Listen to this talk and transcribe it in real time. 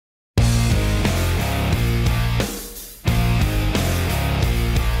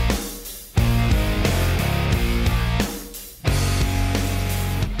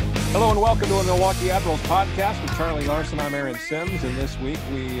welcome to a Milwaukee Admirals podcast with Charlie Larson. I'm Aaron Sims, and this week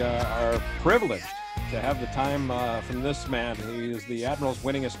we are privileged to have the time from this man. He is the Admirals'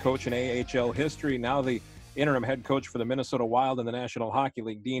 winningest coach in AHL history, now the interim head coach for the Minnesota Wild in the National Hockey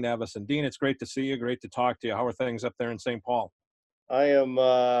League, Dean Evason. Dean, it's great to see you, great to talk to you. How are things up there in St. Paul? I am.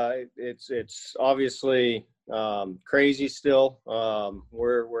 It's obviously crazy still.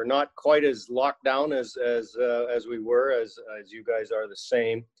 We're not quite as locked down as we were, as you guys are the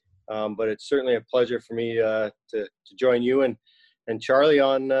same. But it's certainly a pleasure for me to join you and Charlie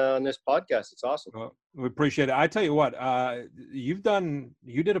on this podcast. It's awesome. Well, we appreciate it. I tell you what, you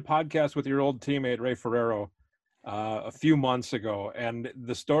did a podcast with your old teammate Ray Ferraro a few months ago, and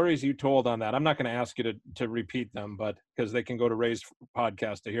the stories you told on that, I'm not going to ask you to repeat them, but because they can go to Ray's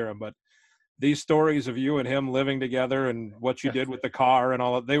podcast to hear them. But these stories of you and him living together and what you did with the car and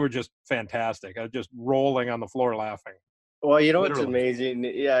all that, they were just fantastic. I was just rolling on the floor laughing. Well, you know, literally. It's amazing.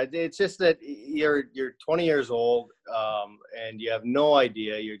 Yeah, it's just that you're 20 years old, and you have no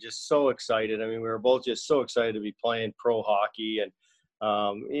idea. You're just so excited. I mean, we were both just so excited to be playing pro hockey. And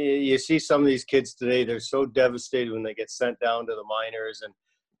you see some of these kids today, they're so devastated when they get sent down to the minors.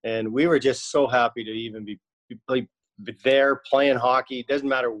 And we were just so happy to even be there playing hockey. It doesn't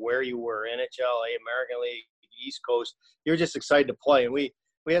matter where you were, NHL, American League, East Coast. You're just excited to play. And we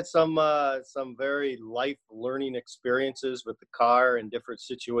had some very life learning experiences with the car and different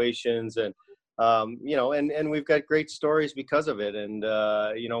situations, and and we've got great stories because of it. And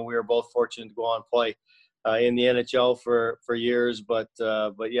we were both fortunate to go on and play in the NHL for years. But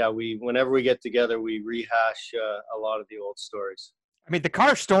yeah, whenever we get together, we rehash a lot of the old stories. I mean, the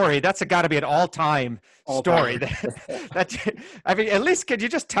car story, that's got to be an all-time story. I mean, at least could you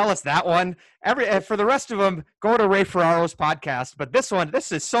just tell us that one? For the rest of them, go to Ray Ferraro's podcast. But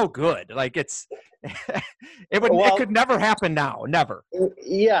this is so good. Like it could never happen now. Never.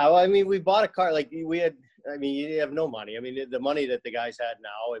 Yeah. Well, I mean, we bought a car. You have no money. I mean, the money that the guys had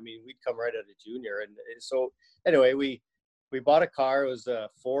now, I mean, we'd come right out of junior. And so anyway, we bought a car. It was a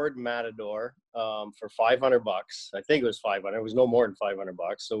Ford Matador for $500. I think it was $500. It was no more than $500.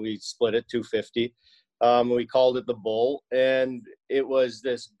 So we split it $250. We called it the Bull, and it was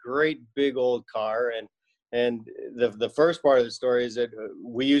this great big old car. And the first part of the story is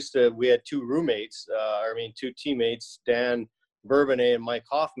that we had two roommates. Two teammates, Dan Bourbonnais and Mike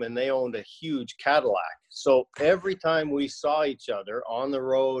Hoffman. They owned a huge Cadillac. So every time we saw each other on the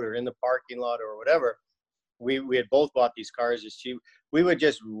road or in the parking lot or whatever, we had both bought these cars as cheap. We would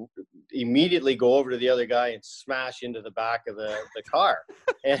just immediately go over to the other guy and smash into the back of the car.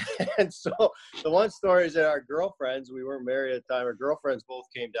 And so the one story is that our girlfriends, we weren't married at the time, our girlfriends both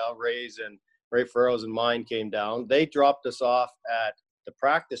came down, Ray's and Ray Ferraro's and mine came down. They dropped us off at the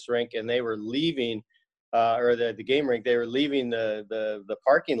practice rink, and they were leaving, or the game rink, they were leaving the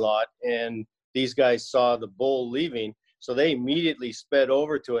parking lot, and these guys saw the Bull leaving. So they immediately sped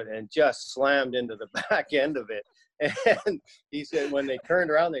over to it and just slammed into the back end of it. And he said when they turned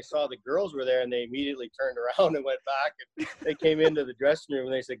around, they saw the girls were there, and they immediately turned around and went back. And they came into the dressing room,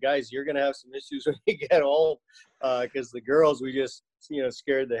 and they said, "Guys, you're going to have some issues when you get home," because the girls, we just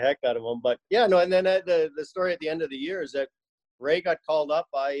scared the heck out of them. But yeah, no. And then the story at the end of the year is that Ray got called up.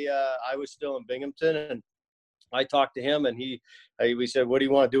 I was still in Binghamton, and I talked to him, and we said, "What do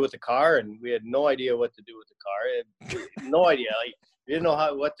you want to do with the car?" And we had no idea what to do with the car. No idea. We didn't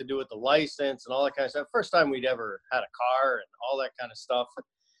know what to do with the license and all that kind of stuff. First time we'd ever had a car and all that kind of stuff.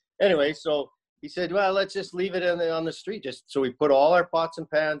 Anyway, so he said, "Well, let's just leave it on the street." So we put all our pots and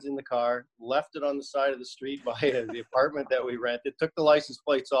pans in the car, left it on the side of the street by the apartment that we rented, took the license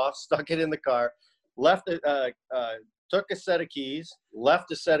plates off, stuck it in the car, left it, took a set of keys,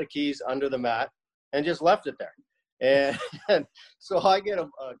 left a set of keys under the mat, and just left it there. And so I get a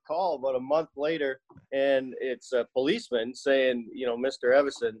call about a month later, and it's a policeman saying, "Mr.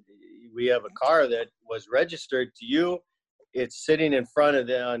 Evason, we have a car that was registered to you. It's sitting in front of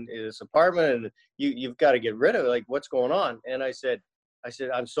this apartment, and you've got to get rid of it. Like, what's going on?" And I said,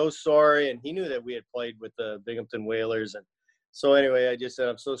 "I'm so sorry." And he knew that we had played with the Binghamton Whalers. And so anyway, I just said,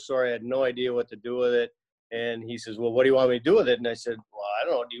 "I'm so sorry. I had no idea what to do with it." And he says, "Well, what do you want me to do with it?" And I said, "Well, I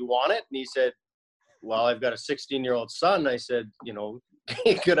don't know. Do you want it?" And he said, "Well, I've got a 16-year-old son." I said,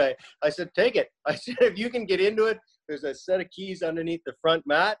 "Could I?" I said, "Take it." I said, "If you can get into it, there's a set of keys underneath the front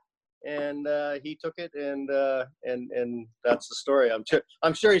mat." And he took it, and that's the story.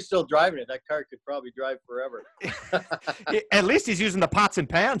 I'm sure he's still driving it. That car could probably drive forever. At least he's using the pots and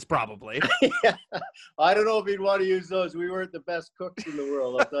pans, probably. Yeah. I don't know if he'd want to use those. We weren't the best cooks in the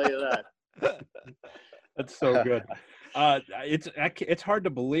world, I'll tell you that. That's so good. It's hard to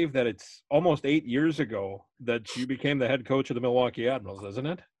believe that it's almost 8 years ago that you became the head coach of the Milwaukee Admirals, isn't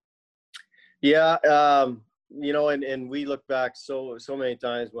it? Yeah, and we look back so many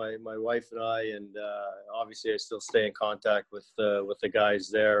times, my wife and I, and obviously I still stay in contact with the guys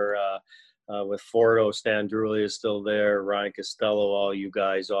there. With Fordo, Stan Drulli is still there, Ryan Costello, all you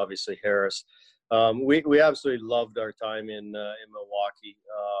guys, obviously Harris. We absolutely loved our time in Milwaukee.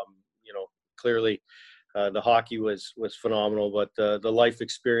 Clearly the hockey was phenomenal, but the life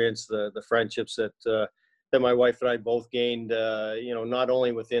experience, the friendships that my wife and I both gained, not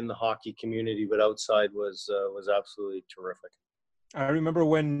only within the hockey community but outside was absolutely terrific. I remember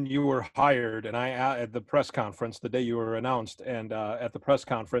when you were hired, and I at the press conference the day you were announced, and at the press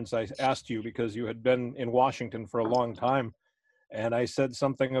conference I asked you because you had been in Washington for a long time, and I said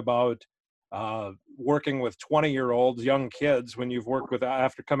something about working with 20-year-olds, young kids, when you've worked with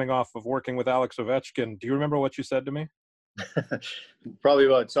after coming off of working with Alex Ovechkin. Do you remember what you said to me? Probably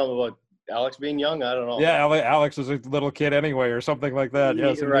about Alex being young. I don't know. Yeah, Alex was a little kid anyway, or something like that.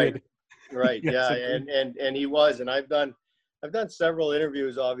 Yes, right, right. Yes, yeah, and he was, and I've done several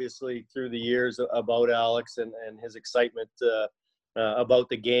interviews, obviously, through the years about Alex and his excitement about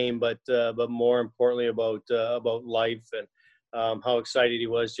the game, but more importantly about life and how excited he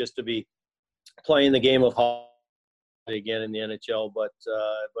was just to be playing the game of hockey again in the NHL. But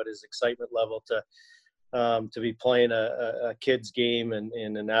his excitement level to be playing a kid's game and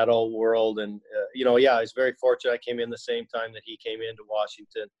in an adult world, and I was very fortunate. I came in the same time that he came into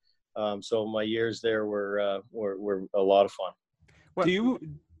Washington. So my years there were a lot of fun. Well, do you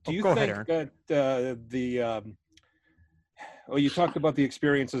think that you talked about the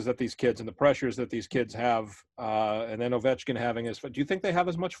experiences that these kids and the pressures that these kids have, and then Ovechkin having his fun. Do you think they have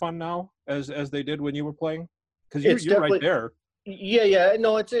as much fun now as they did when you were playing? Because you're right there. Yeah.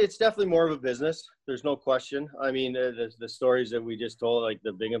 No, it's definitely more of a business. There's no question. I mean, the stories that we just told, like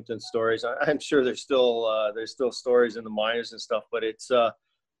the Binghamton stories, I'm sure there's still stories in the minors and stuff, but it's a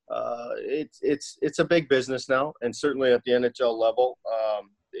big business now, and certainly at the NHL level,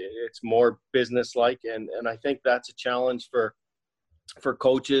 it's more business-like, and I think that's a challenge for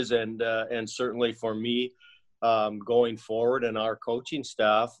coaches and certainly for me going forward, and our coaching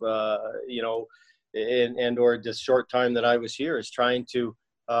staff, and or the short time that I was here, is trying to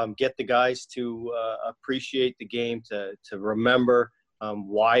get the guys to appreciate the game, to remember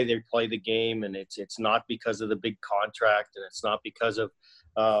why they play the game, and it's not because of the big contract, and it's not because of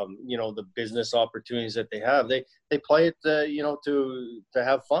the business opportunities that they have. They play it to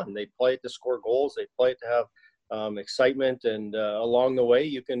have fun. They play it to score goals. They play it to have excitement, and along the way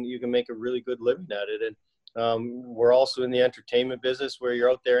you can make a really good living at it. And we're also in the entertainment business, where you're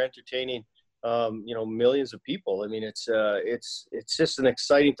out there entertaining millions of people. I mean, it's just an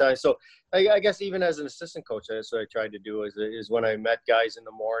exciting time. So I guess even as an assistant coach, that's what I tried to do is when I met guys in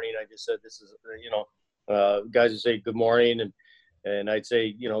the morning, I just said, this is, guys would say good morning, and I'd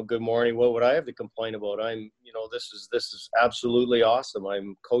say, good morning. What would I have to complain about? I'm, this is absolutely awesome.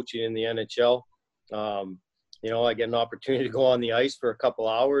 I'm coaching in the NHL. I get an opportunity to go on the ice for a couple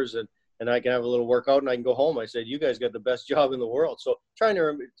hours, and I can have a little workout, and I can go home. I said, you guys got the best job in the world. So trying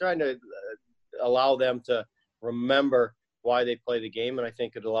to allow them to remember why they play the game, and I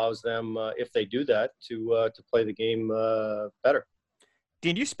think it allows them, if they do that, to play the game better.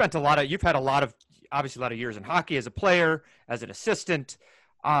 Dean, you've had a lot of years in hockey as a player, as an assistant.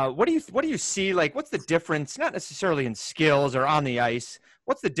 What do you see? Like, what's the difference? Not necessarily in skills or on the ice.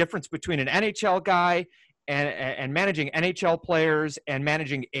 What's the difference between an NHL guy and managing NHL players and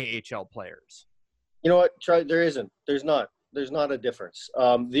managing AHL players? You know what? There's not a difference.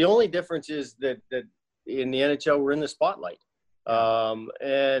 The only difference is that in the NHL we're in the spotlight,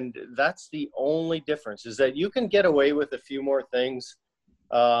 and that's the only difference. Is that you can get away with a few more things.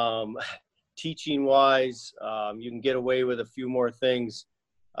 Teaching wise, you can get away with a few more things,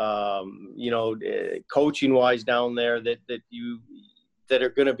 coaching wise down there that are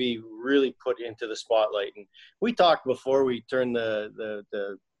going to be really put into the spotlight. And we talked before we turned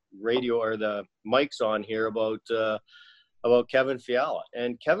the radio or the mics on here about Kevin Fiala,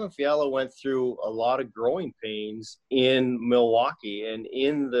 and Kevin Fiala went through a lot of growing pains in Milwaukee and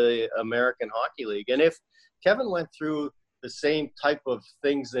in the American Hockey League. And if Kevin went through the same type of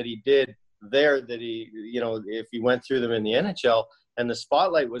things that he did there, that he, if he went through them in the NHL and the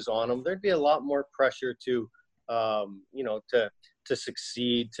spotlight was on him, there'd be a lot more pressure to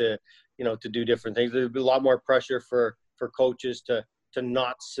succeed, to do different things. There'd be a lot more pressure for coaches to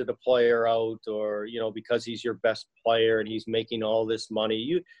not sit a player out, or, because he's your best player and he's making all this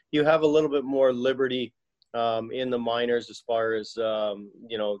money. You have a little bit more liberty in the minors as far as,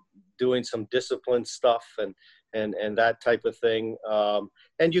 doing some discipline stuff and that type of thing.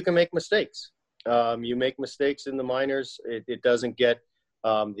 And you can make mistakes. You make mistakes in the minors. It doesn't get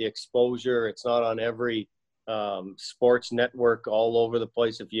the exposure. It's not on every sports network all over the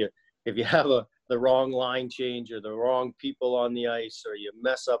place. If you have the wrong line change or the wrong people on the ice, or you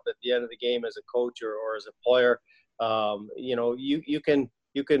mess up at the end of the game as a coach or as a player, you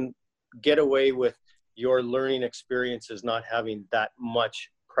can get away with your learning experiences not having that much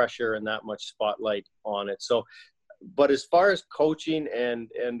pressure and that much spotlight on it. So, but as far as coaching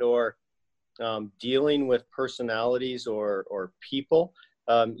or dealing with personalities or people,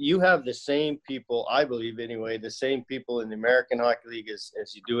 you have the same people, I believe anyway, the same people in the American Hockey League as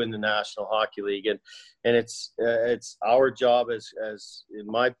you do in the National Hockey League. And it's our job as in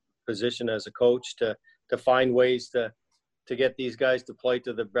my position as a coach to find ways to get these guys to play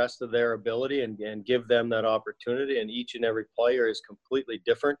to the best of their ability and give them that opportunity. And each and every player is completely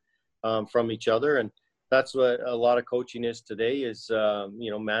different from each other. And that's what a lot of coaching is today, is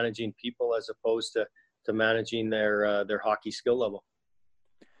managing people as opposed to managing their hockey skill level.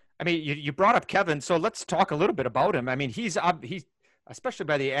 I mean, you brought up Kevin, so let's talk a little bit about him. I mean, he's especially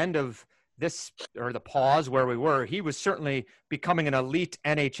by the end of this, or the pause where we were, he was certainly becoming an elite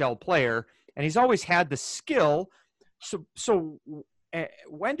NHL player, and he's always had the skill. So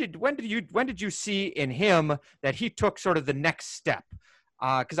when did you see in him that he took sort of the next step?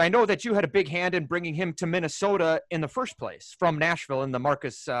 Because I know that you had a big hand in bringing him to Minnesota in the first place from Nashville in the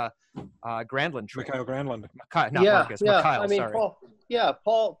Marcus Granlund trade. Mikael Granlund. Mikael, I mean, sorry.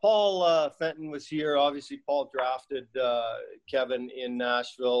 Paul Fenton was here. Obviously, Paul drafted Kevin in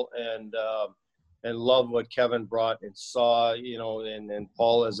Nashville and loved what Kevin brought and saw, and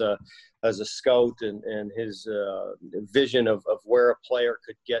Paul as a scout and his vision of where a player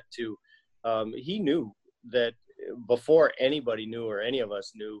could get to. He knew that before anybody knew, or any of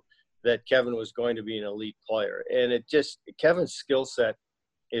us knew, that Kevin was going to be an elite player. And Kevin's skill set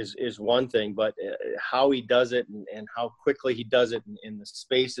is one thing, but how he does it and how quickly he does it in the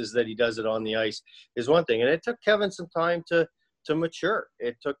spaces that he does it on the ice is one thing. And it took Kevin some time to mature.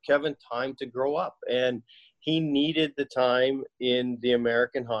 It took Kevin time to grow up, and he needed the time in the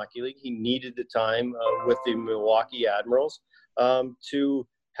American Hockey League. He needed the time with the Milwaukee Admirals to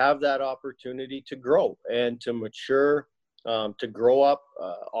have that opportunity to grow and to mature, to grow up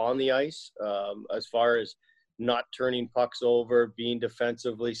on the ice, as far as not turning pucks over, being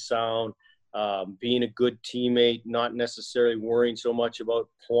defensively sound, being a good teammate, not necessarily worrying so much about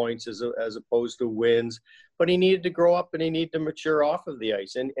points as opposed to wins. But he needed to grow up and he needed to mature off of the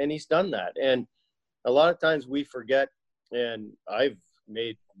ice, and he's done that. And a lot of times we forget, and I've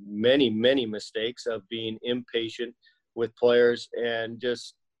made many, many mistakes of being impatient with players and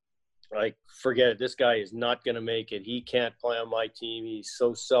just like, forget it, this guy is not going to make it. He can't play on my team. He's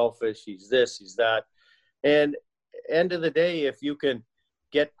so selfish. He's this, he's that. And end of the day, if you can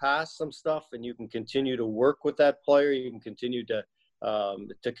get past some stuff and you can continue to work with that player, you can continue to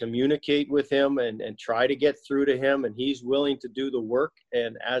communicate with him and try to get through to him, and he's willing to do the work.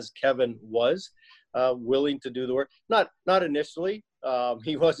 And as Kevin was willing to do the work, not initially,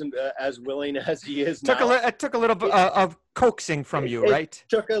 he wasn't as willing as he is now. It took a little bit of coaxing from you, right?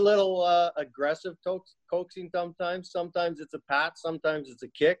 Took a little aggressive coaxing sometimes. Sometimes it's a pat, sometimes it's a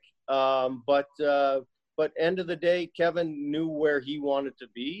kick. But end of the day, Kevin knew where he wanted to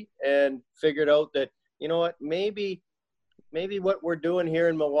be and figured out that, you know what, maybe what we're doing here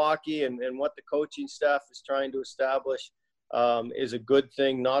in Milwaukee and what the coaching staff is trying to establish is a good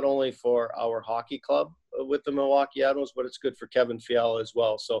thing, not only for our hockey club with the Milwaukee Admirals, but it's good for Kevin Fiala as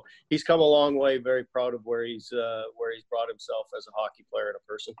well. So he's come a long way, very proud of where he's brought himself as a hockey player and a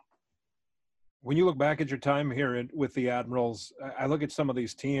person. When you look back at your time here with the Admirals, I look at some of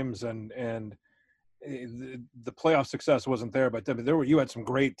these teams and the playoff success wasn't there, but I mean, you had some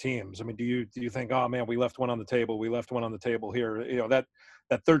great teams. I mean, do you think, oh man, we left one on the table. We left one on the table here. That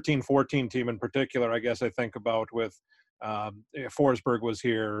 13-14 team in particular, I guess I think about with Forsberg was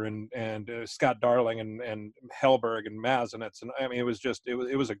here and Scott Darling and Hellberg and Mazenitz. And I mean,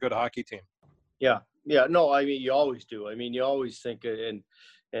 it was a good hockey team. Yeah. No, I mean, you always do. I mean, you always think,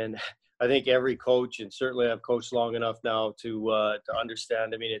 and I think every coach, and certainly I've coached long enough now to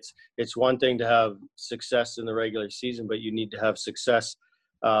understand. I mean, it's one thing to have success in the regular season, but you need to have success,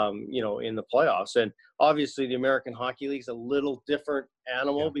 in the playoffs. And obviously, the American Hockey League is a little different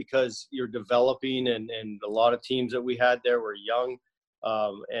animal because you're developing, and a lot of teams that we had there were young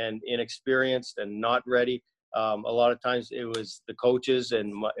and inexperienced and not ready. A lot of times it was the coaches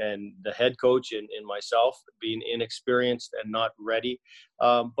and the head coach and myself being inexperienced and not ready.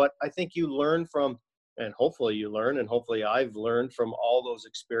 But I think you learn from, and hopefully you learn, and hopefully I've learned from all those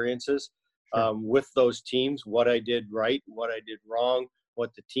experiences with those teams, what I did right, what I did wrong,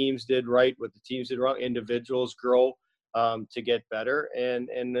 what the teams did right, what the teams did wrong. Individuals grow to get better. And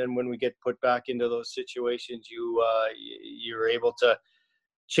then when we get put back into those situations, you're able to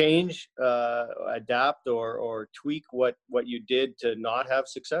change, adapt, or tweak what you did to not have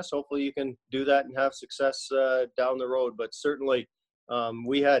success. Hopefully you can do that and have success down the road. But certainly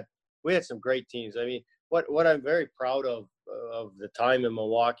we had some great teams. I mean, what I'm very proud of the time in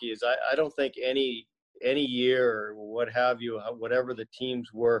Milwaukee is I don't think any year or what have you, whatever the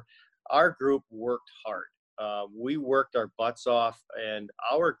teams were, our group worked hard. We worked our butts off, and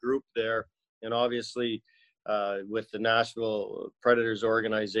our group there, and obviously with the Nashville Predators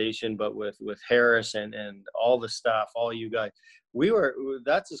organization, but with Harris and all the staff, all you guys,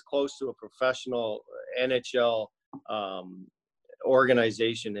 that's as close to a professional NHL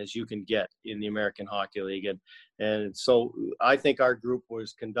organization as you can get in the American Hockey League. And so I think our group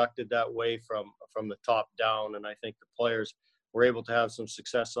was conducted that way from the top down, and I think the players were able to have some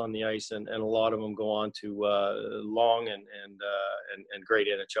success on the ice, and a lot of them go on to long and great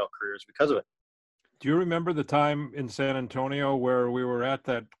NHL careers because of it. Do you remember the time in San Antonio where we were at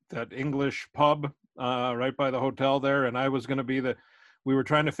that English pub right by the hotel there, and I was going to be we were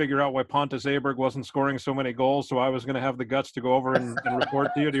trying to figure out why Pontus Aberg wasn't scoring so many goals, so I was going to have the guts to go over and report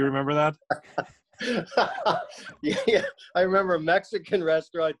to you. Do you remember that? Yeah, I remember a Mexican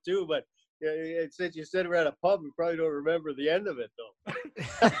restaurant too, but since you said we're at a pub, you probably don't remember the end of it, though.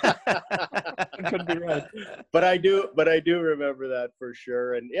 Could be right. But I do remember that for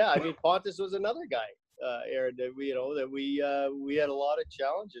sure. And yeah, I mean, Pontus was another guy, Aaron, that we had a lot of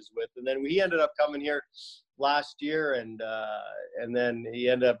challenges with, and then he ended up coming here last year, and then he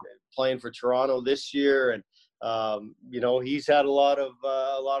ended up playing for Toronto this year, and he's had a lot of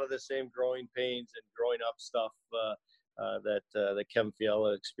the same growing pains and growing up stuff that Kevin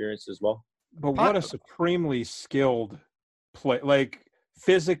Fiala experienced as well. But what a supremely skilled play, like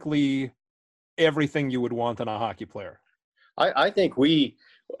physically everything you would want in a hockey player. I think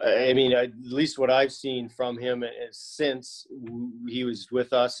at least what I've seen from him is since he was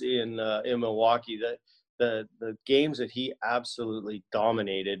with us in Milwaukee, that the games that he absolutely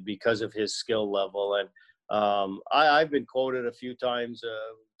dominated because of his skill level. And I've been quoted a few times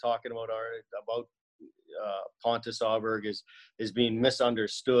talking about Pontus Aberg is being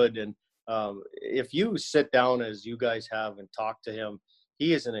misunderstood. And if you sit down as you guys have and talk to him,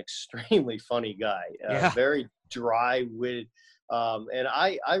 he is an extremely funny guy, very dry-witted. And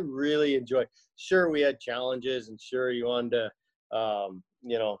I really enjoy. Sure, we had challenges, and sure you wanted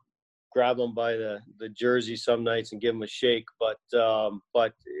to, grab him by the jersey some nights and give him a shake. But for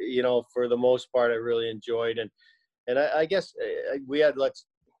the most part, I really enjoyed. And I guess we had not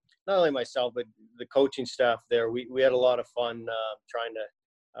only myself, but the coaching staff there, we had a lot of fun trying to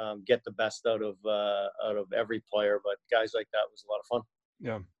get the best out of every player. But guys like that was a lot of fun.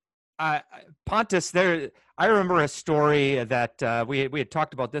 Yeah. Pontus, I remember a story that we had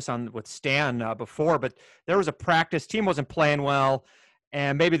talked about this with Stan before, but there was a practice, team wasn't playing well,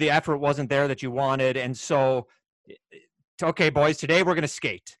 and maybe the effort wasn't there that you wanted. And so, okay, boys, today we're going to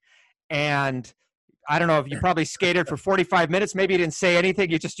skate. And I don't know if you probably skated for 45 minutes. Maybe you didn't say anything.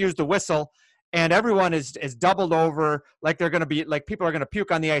 You just used the whistle, and everyone is doubled over like they're going to be like people are going to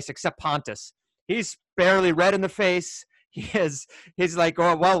puke on the ice, except Pontus. He's barely red in the face. He's like,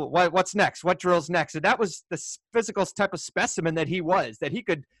 oh, well, what's next? What drill's next? And that was the physical type of specimen that he was. That he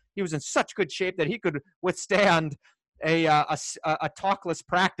was in such good shape that he could withstand a talkless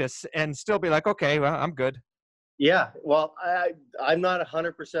practice and still be like, okay, well, I'm good. Yeah, well, I'm not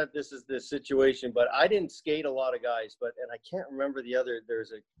 100% this is the situation, but I didn't skate a lot of guys, and I can't remember the other.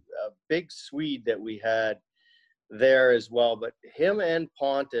 There's a big Swede that we had there as well, but him and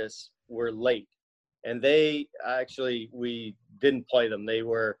Pontus were late, and we didn't play them. They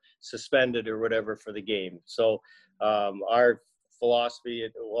were suspended or whatever for the game. So our philosophy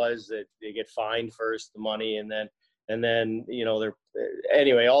was that they get fined first, the money, and then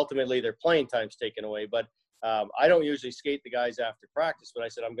ultimately their playing time's taken away. But I don't usually skate the guys after practice, but I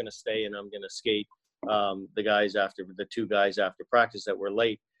said I'm going to stay and I'm going to skate the two guys after practice that were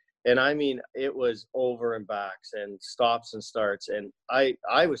late. And I mean, it was over and backs and stops and starts, and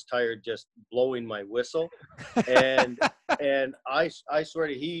I was tired just blowing my whistle, and I swear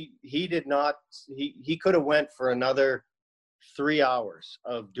to you, he did not. He could have went for another 3 hours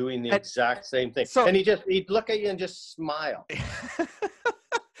of doing the exact same thing, and he'd look at you and just smile.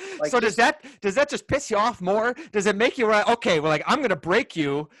 So does that just piss you off more? Does it make you okay? Well, like I'm going to break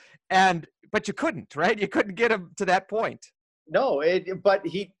you, but you couldn't, right? You couldn't get him to that point. No, but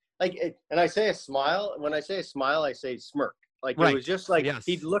he and I say a smile. When I say a smile, I say smirk. Like Right. it was just like Yes.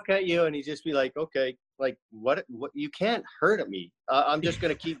 he'd look at you and he'd just be like, okay, like what you can't hurt at me. I'm just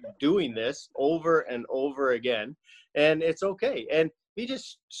gonna keep doing this over and over again, and it's okay. And he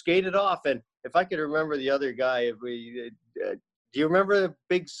just skated off. And if I could remember the other guy, if we do you remember the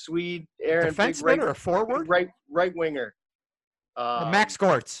big Swede, Aaron, big Defenseman or a forward? right winger? Max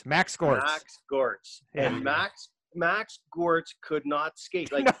Gortz. Max Gortz. Max Gortz. Yeah. And Max Gortz could not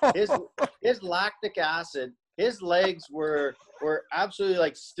skate. Like No. his lactic acid, his legs were absolutely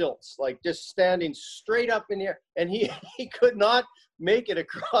like stilts, like just standing straight up in the air, and he could not make it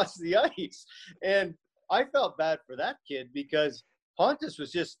across the ice. And I felt bad for that kid because Pontus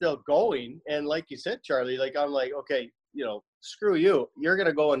was just still going. And like you said, Charlie, like I'm like, okay, you know, screw you. You're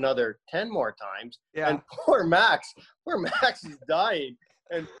gonna go another 10 more times. Yeah. And poor Max is dying.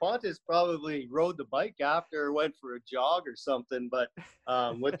 And Pontus probably rode the bike after or went for a jog or something, but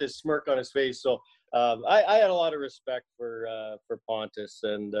with this smirk on his face. So I had a lot of respect for Pontus,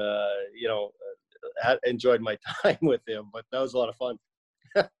 and you know, enjoyed my time with him. But that was a lot of fun.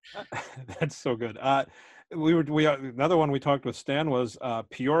 That's so good. Another one we talked with Stan was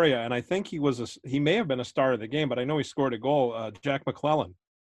Peoria, and I think he may have been a star of the game, but I know he scored a goal. Jack McClellan.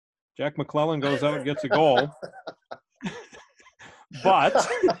 Jack McClellan goes out and gets a goal. But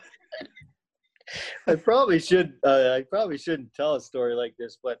I probably shouldn't tell a story like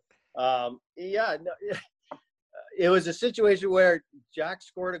this, but yeah, no, it was a situation where Jack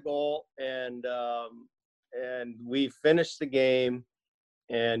scored a goal, and we finished the game,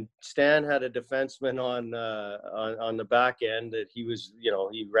 and Stan had a defenseman on the back end that he was, you know,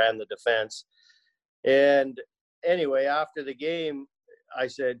 he ran the defense. And anyway, after the game, I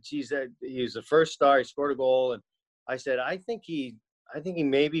said, geez, he's the first star, he scored a goal, and I said, I think he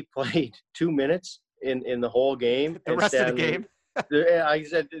maybe played 2 minutes in the whole game. The rest of the game. I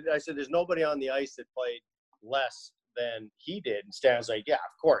said, there's nobody on the ice that played less than he did. And Stan's like, yeah,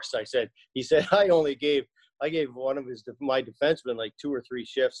 of course. He said, I gave one of my defensemen like 2 or 3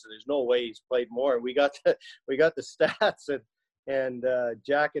 shifts. So there's no way he's played more. And we got the stats, and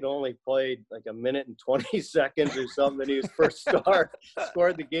Jack had only played like 1 minute and 20 seconds or something. He was first star,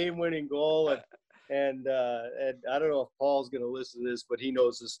 scored the game-winning goal. And I don't know if Paul's going to listen to this, but he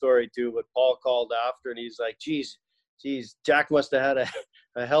knows the story too. But Paul called after, and he's like, geez, Jack must have had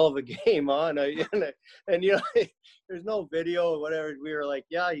a hell of a game on. And you know, there's no video or whatever. We were like,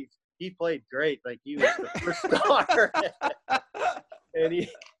 yeah, he played great. Like he was the first star. And he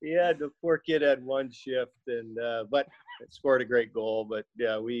had, the poor kid had 1 shift, and but scored a great goal. But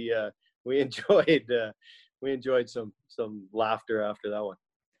yeah, we enjoyed some laughter after that one.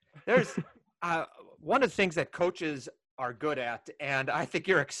 There's one of the things that coaches are good at, and I think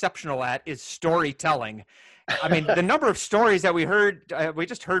you're exceptional at, is storytelling. I mean, the number of stories that we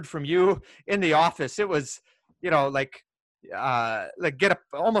just heard from you in the office, it was, you know, like get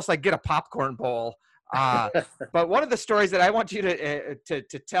a popcorn bowl. But one of the stories that I want you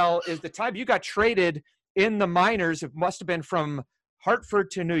to tell is the time you got traded in the minors. It must have been from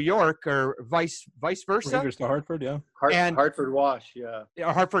Hartford to New York, or vice versa. Rangers to Hartford, yeah. Hartford Wash, yeah.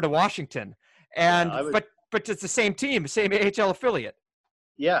 Hartford to Washington, and but it's the same team, same AHL affiliate.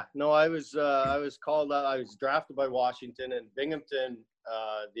 Yeah, no, I was called out. I was drafted by Washington, and Binghamton,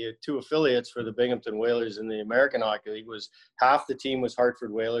 the 2 affiliates for the Binghamton Whalers in the American Hockey League, was half the team was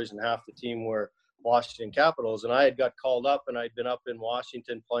Hartford Whalers and half the team were Washington Capitals. And I had got called up, and I'd been up in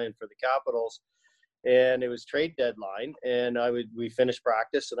Washington playing for the Capitals, and it was trade deadline, and we finished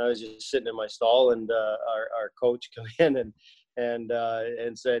practice, and I was just sitting in my stall, and our coach came in and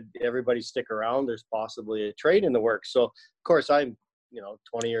said, everybody stick around, there's possibly a trade in the works. So of course I'm, you know,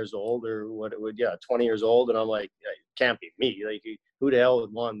 20 years old, or 20 years old, and I'm like, it can't be me. Like, who the hell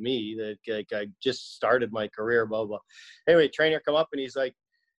would want me? That, like, I just started my career, blah blah. Anyway, trainer come up, and he's like,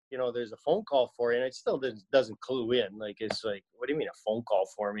 you know, there's a phone call for you. And it still doesn't clue in. Like, it's like, what do you mean a phone call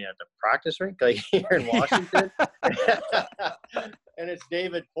for me at the practice rink, like here in Washington? And it's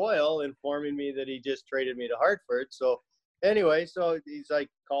David Poyle informing me that he just traded me to Hartford. So anyway, so he's like,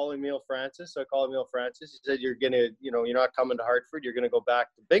 call Emile Francis. So I called Emile Francis. He said, you're not coming to Hartford. You're going to go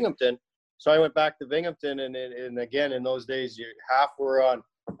back to Binghamton. So I went back to Binghamton. And again, in those days, half were on,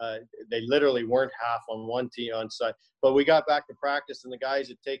 they literally weren't half on one team on side, but we got back to practice, and the guys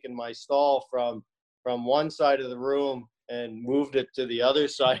had taken my stall from one side of the room and moved it to the other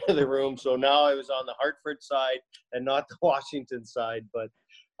side of the room. So now I was on the Hartford side and not the Washington side. But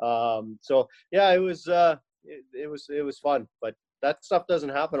so yeah, it was fun, but that stuff doesn't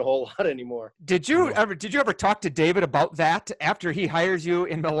happen a whole lot anymore. Did you ever talk to David about that after he hires you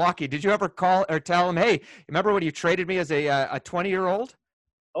in Milwaukee? Did you ever call or tell him, hey, remember when you traded me as a 20-year-old?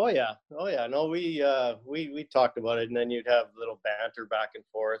 Oh yeah. No, we talked about it, and then you'd have little banter back and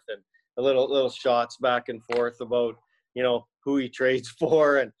forth, and a little shots back and forth about who he trades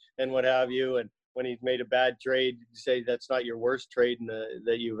for and what have you. And when he's made a bad trade, you say that's not your worst trade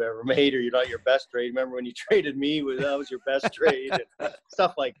that you've ever made, or you're not your best trade. Remember when you traded me? That was your best trade, and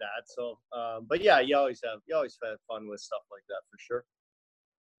stuff like that. So, but yeah, you always had fun with stuff like that for sure.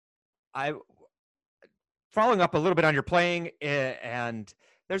 I following up a little bit on your playing, and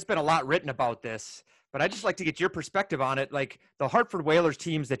there's been a lot written about this, but I'd just like to get your perspective on it. Like the Hartford Whalers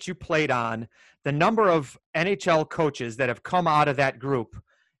teams that you played on, the number of NHL coaches that have come out of that group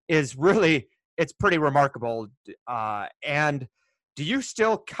is really, it's pretty remarkable. And do you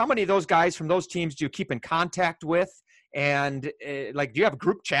still, how many of those guys from those teams do you keep in contact with? And like, do you have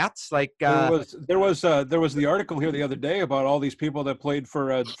group chats? Like there was the article here the other day about all these people that played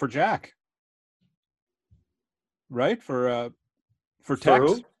for Jack, right? For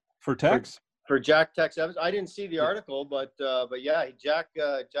Tex, for Tex. For Jack Tex Evans, I didn't see the article, but yeah, Jack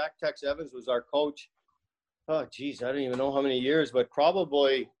Tex Evans was our coach. Oh geez, I don't even know how many years, but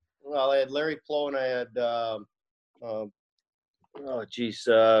probably. Well, I had Larry Plow and I had one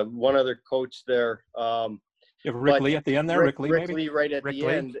other coach there. You have Rick Lee at the end there. Rick Lee right at the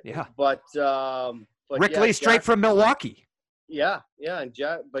end. Yeah. But Rick Lee straight from Milwaukee. Yeah, and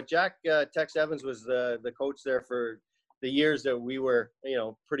Jack Tex Evans was the coach there for the years that we were,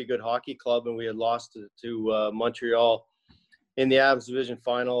 pretty good hockey club, and we had lost to Montreal in the Avs Division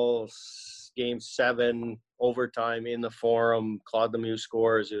Finals, Game 7, overtime in the Forum. Claude Lemieux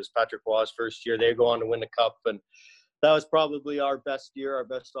scores. It was Patrick Roy's first year. They go on to win the Cup, and that was probably our best year, our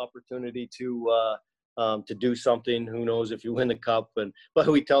best opportunity to do something. Who knows if you win the Cup? But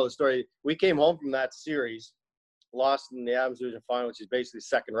we tell the story. We came home from that series, lost in the Avs Division Final, which is basically the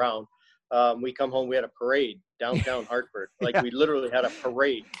second round. We come home, we had a parade downtown Hartford. Like we literally had a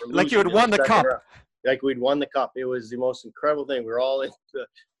parade. Like you had won the Cup. Round. Like we'd won the Cup. It was the most incredible thing. We were all in the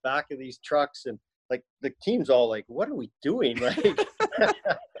back of these trucks, and like the team's all like, what are we doing? Like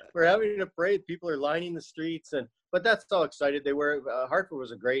we're having a parade. People are lining the streets, but that's how excited they were. Hartford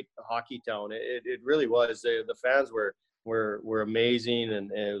was a great hockey town. It really was. The fans were amazing,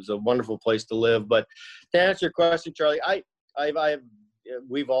 and it was a wonderful place to live. But to answer your question, Charlie,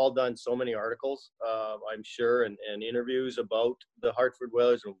 we've all done so many articles, I'm sure, and interviews about the Hartford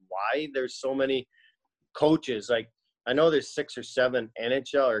Whalers and why there's so many coaches. Like I know there's 6 or 7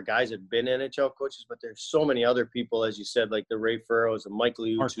 NHL or guys that have been NHL coaches, but there's so many other people, as you said, like the Ray Ferreros and Michael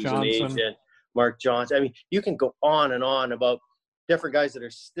Hughes, who's an agent, Mark Johnson. I mean, you can go on and on about different guys that are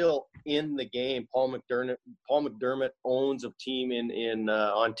still in the game. Paul McDermott owns a team in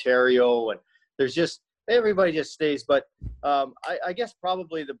Ontario, and there's just everybody just stays. But I guess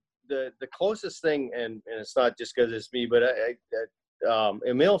probably the closest thing, and it's not just because it's me, but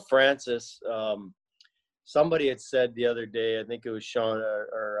Emile Francis. Somebody had said the other day, I think it was Sean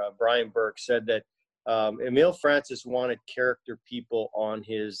or Brian Burke, said that Emile Francis wanted character people on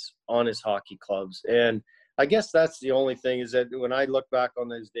his hockey clubs. And I guess that's the only thing, is that when I look back on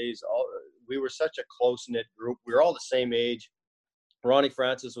those days, we were such a close-knit group. We were all the same age. Ronnie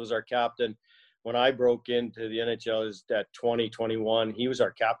Francis was our captain. When I broke into the NHL, is at 20, 21. He was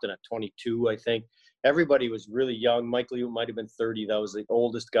our captain at 22, I think. Everybody was really young. Michael Hughes might have been 30. That was the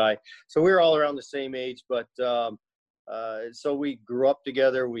oldest guy. So we were all around the same age. But so we grew up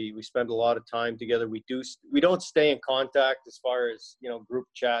together. We spent a lot of time together. We don't stay in contact as far as, group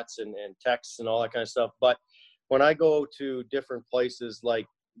chats and texts and all that kind of stuff. But when I go to different places, like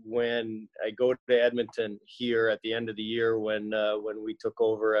when I go to Edmonton here at the end of the year, when we took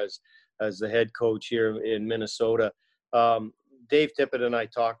over as the head coach here in Minnesota, Dave Tippett and I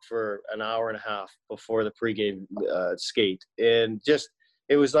talked for an hour and a half before the pregame skate. And just,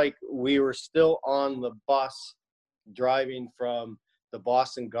 it was like we were still on the bus driving from the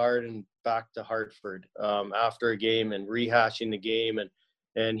Boston Garden back to Hartford after a game and rehashing the game.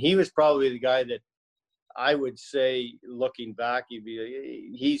 And he was probably the guy that I would say, looking back,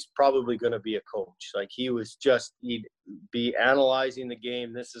 he's probably going to be a coach. Like he'd be analyzing the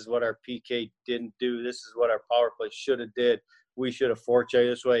game. This is what our PK didn't do. This is what our power play should have did. We should have forechecked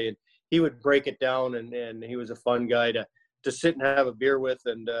this way. And he would break it down, and he was a fun guy to sit and have a beer with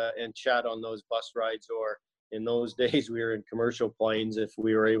and chat on those bus rides, or in those days we were in commercial planes if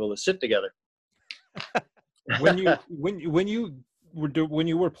we were able to sit together. When you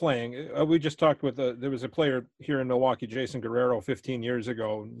were playing, we just talked with there was a player here in Milwaukee, Jason Guerrero, 15 years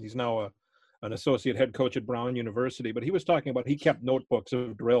ago. He's now an associate head coach at Brown University, but he was talking about he kept notebooks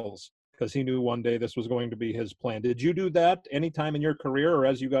of drills because he knew one day this was going to be his plan. Did you do that anytime in your career, or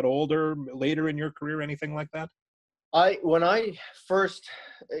as you got older, later in your career, anything like that? When I first,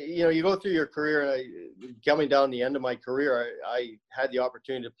 you go through your career, coming down the end of my career, I had the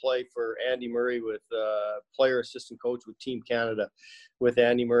opportunity to play for Andy Murray with player assistant coach with Team Canada with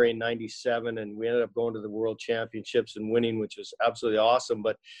Andy Murray in '97. And we ended up going to the World Championships and winning, which was absolutely awesome.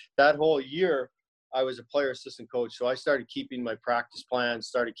 But that whole year, I was a player assistant coach. So I started keeping my practice plans,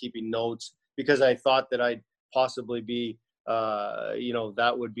 started keeping notes, because I thought that I'd possibly be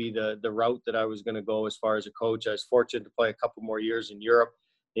that would be the route that I was going to go as far as a coach. I was fortunate to play a couple more years in Europe,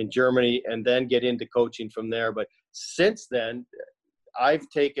 in Germany, and then get into coaching from there. But since then, I've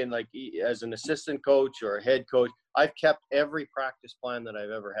taken, like, as an assistant coach or a head coach, I've kept every practice plan that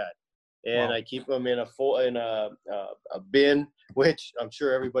I've ever had. And wow. I keep them in a bin, which I'm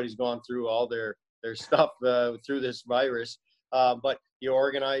sure everybody's gone through all their stuff through this virus. But you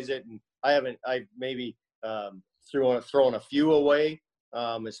organize it, and I've maybe thrown a few away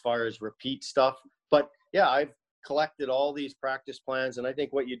as far as repeat stuff. But yeah, I've collected all these practice plans, and I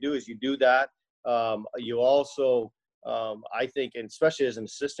think what you do is you do that. You also, I think, and especially as an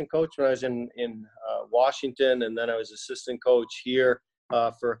assistant coach, when I was in Washington, and then I was assistant coach here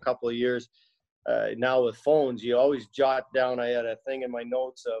for a couple of years. Now with phones, you always jot down. I had a thing in my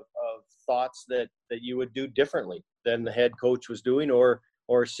notes of thoughts that you would do differently than the head coach was doing, or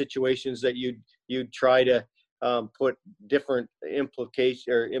situations that you'd try to put different implications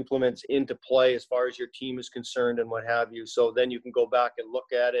or implements into play as far as your team is concerned and what have you. So then you can go back and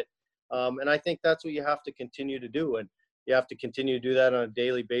look at it. And I think that's what you have to continue to do. And you have to continue to do that on a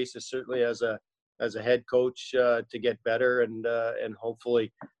daily basis, certainly as a head coach, to get better and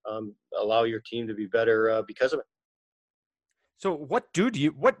hopefully allow your team to be better because of it. So what do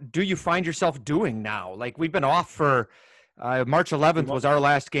you find yourself doing now? Like, we've been off for March 11th was our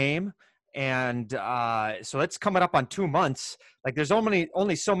last game. And so it's coming up on 2 months. Like, there's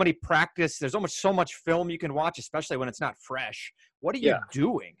only so many practice. There's almost so much film you can watch, especially when it's not fresh. What are you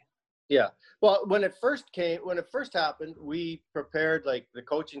doing? Yeah. Well, when it first happened, we prepared, like the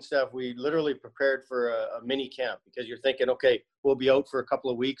coaching staff, we literally prepared for a mini camp, because you're thinking, okay, we'll be out for a couple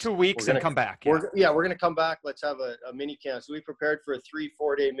of weeks. 2 weeks and come back. We're going to come back. Let's have a mini camp. So we prepared for a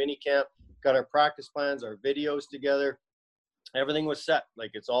 3-4 day mini camp, got our practice plans, our videos together. Everything was set.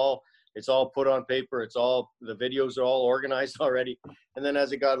 Like, it's all put on paper. The videos are all organized already. And then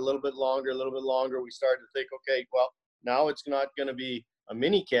as it got a little bit longer, we started to think, okay, well, now it's not going to be a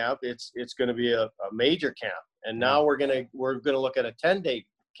mini camp. It's going to be a major camp. And now we're going to look at a 10-day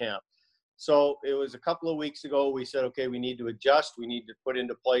camp. So it was a couple of weeks ago, we said, okay, we need to adjust. We need to put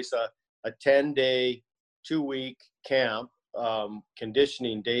into place a 10-day, 2-week camp,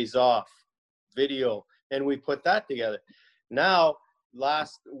 conditioning, days off, video. And we put that together. Now,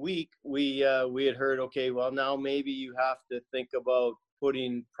 last week we had heard, okay, well, now maybe you have to think about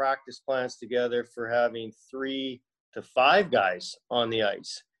putting practice plans together for having 3 to 5 guys on the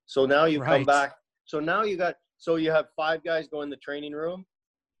ice. So now you come back. So now you have 5 guys go in the training room.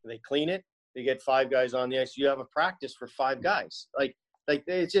 They clean it. They get 5 guys on the ice. You have a practice for 5 guys. Like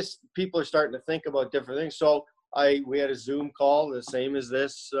it's just, people are starting to think about different things. So we had a Zoom call, the same as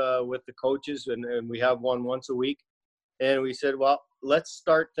this, with the coaches, and we have one once a week. And we said, well, let's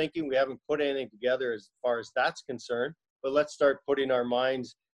start thinking. We haven't put anything together as far as that's concerned, but let's start putting our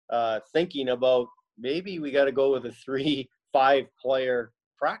minds thinking about, maybe we got to go with a 3-5 player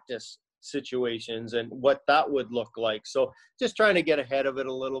practice situations and what that would look like. So just trying to get ahead of it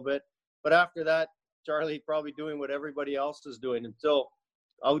a little bit. But after that, Charlie, probably doing what everybody else is doing until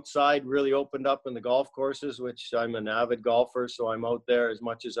outside really opened up in the golf courses, which I'm an avid golfer, so I'm out there as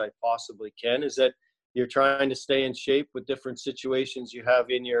much as I possibly can. Is that you're trying to stay in shape with different situations you have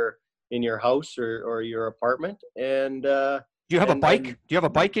in your house or your apartment. And do you have a bike? Do you have a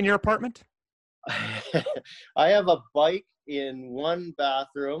bike in your apartment? I have a bike in one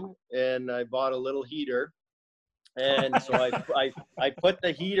bathroom, and I bought a little heater. And so I put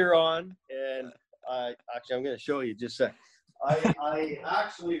the heater on, and actually I'm going to show you just a sec. I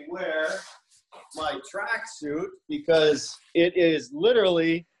actually wear my tracksuit because it is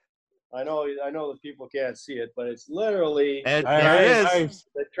literally, I know the people can't see it, but it's literally the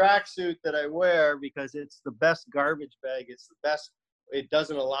tracksuit that I wear, because it's the best garbage bag. It's the best. It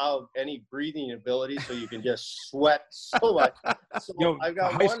doesn't allow any breathing ability, so you can just sweat so much. So I've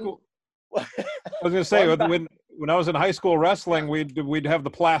got high school. I was going to say, when I was in high school wrestling, we'd have the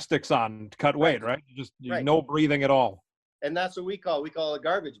plastics on to cut weight, right? Just no breathing at all. And that's what we call it a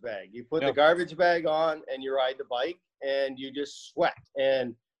garbage bag. You put the garbage bag on and you ride the bike and you just sweat.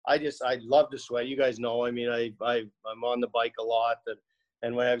 And I love to sweat. You guys know, I mean, I'm on the bike a lot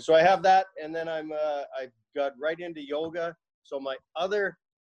and whatever. So I have that. And then I got right into yoga. So my other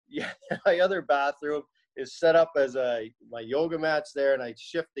bathroom is set up as my yoga mat's there, and I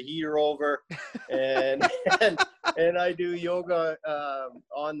shift the heater over, and and I do yoga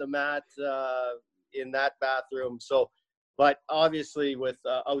on the mat in that bathroom. So, but obviously with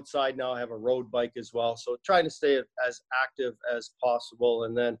outside now, I have a road bike as well. So trying to stay as active as possible,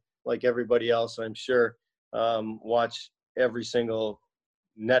 and then like everybody else, I'm sure, watch every single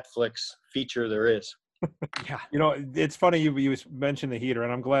Netflix feature there is. Yeah. You know, it's funny you mentioned the heater,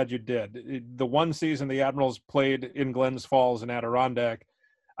 and I'm glad you did. The one season the Admirals played in Glens Falls and Adirondack,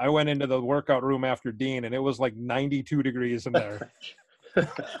 I went into the workout room after Dean, and it was like 92 degrees in there. It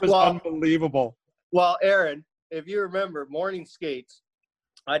was unbelievable. Well, Aaron, if you remember, morning skates,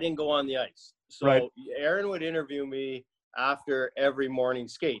 I didn't go on the ice. So right. Aaron would interview me after every morning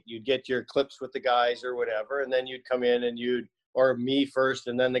skate. You'd get your clips with the guys or whatever, and then you'd come in and or me first,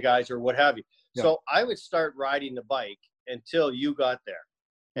 and then the guys or what have you. Yeah. So I would start riding the bike until you got there.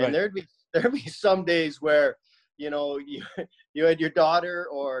 And right. there'd be some days where, you know, you had your daughter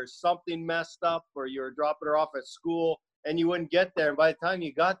or something messed up, or you were dropping her off at school and you wouldn't get there. And by the time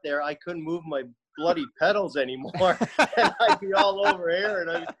you got there, I couldn't move my bloody pedals anymore. And I'd be all over Aaron.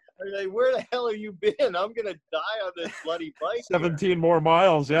 I'd be like, where the hell have you been? I'm going to die on this bloody bike. 17 here. More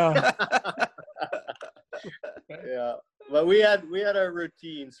miles. Yeah. Yeah. But we had our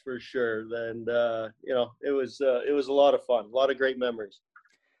routines for sure. And, you know, it was a lot of fun, a lot of great memories.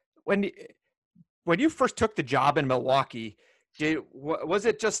 When you first took the job in Milwaukee, was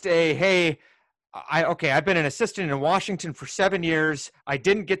it just hey, I've been an assistant in Washington for 7 years. I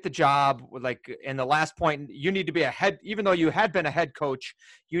didn't get the job. Like in the last point, you need to be a head, even though you had been a head coach,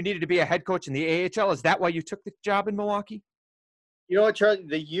 you needed to be a head coach in the AHL. Is that why you took the job in Milwaukee? You know what, Charlie?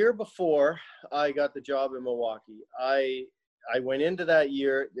 The year before I got the job in Milwaukee, I went into that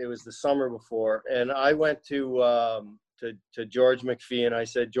year. It was the summer before, and I went to George McPhee, and I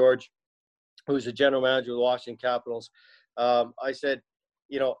said, George, who's the general manager of the Washington Capitals, I said,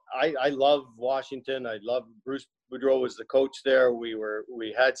 you know, I love Washington. I love Bruce Boudreau was the coach there.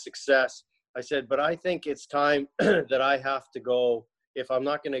 We had success. I said, but I think it's time that I have to go. If I'm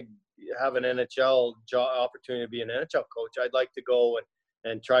not going to have an NHL job opportunity to be an NHL coach, I'd like to go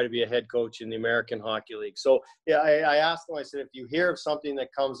and try to be a head coach in the American Hockey League. So yeah, I asked him, I said, if you hear of something that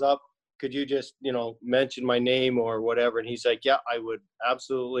comes up, could you just, you know, mention my name or whatever? And he's like, yeah, I would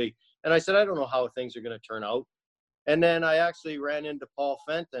absolutely. And I said, I don't know how things are going to turn out. And then I actually ran into Paul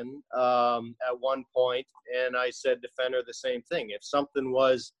Fenton at one point, and I said to Fenner the same thing. If something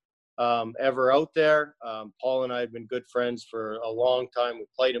was ever out there, Paul and I had been good friends for a long time. We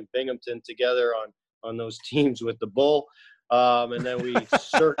played in Binghamton together on those teams with the Bull, and then we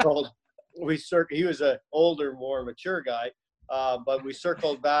circled. He was an older, more mature guy, but we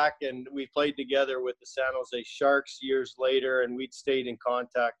circled back and we played together with the San Jose Sharks years later, and we'd stayed in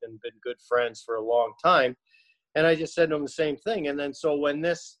contact and been good friends for a long time. And I just said to him the same thing. And then so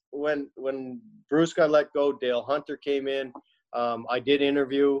when Bruce got let go, Dale Hunter came in. I did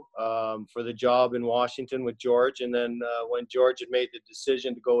interview for the job in Washington with George. And then when George had made the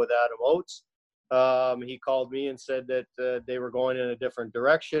decision to go with Adam Oates, he called me and said that they were going in a different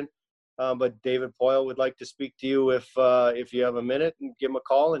direction. But David Poile would like to speak to you if you have a minute, and give him a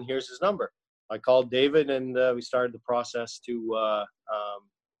call. And here's his number. I called David, and we started the process to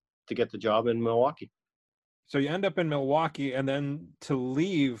get the job in Milwaukee. So you end up in Milwaukee, and then to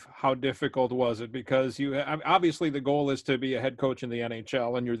leave, how difficult was it? Because obviously the goal is to be a head coach in the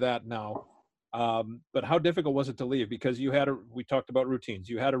NHL, and you're that now. But how difficult was it to leave? Because we talked about routines.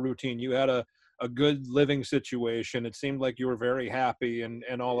 You had a routine. You had a good living situation. It seemed like you were very happy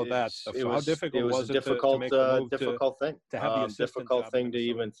and all of that stuff. So how difficult was it to make the move difficult thing. To have the assistant difficult job thing to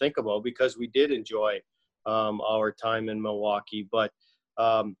even think about, because we did enjoy our time in Milwaukee. But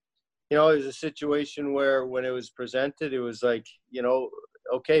you know, it was a situation where when it was presented, it was like, you know,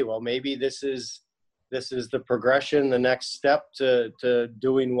 okay, well, maybe this is the progression, the next step to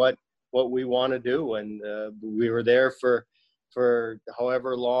doing what we want to do. And we were there for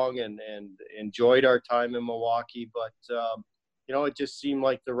however long and enjoyed our time in Milwaukee. But, you know, it just seemed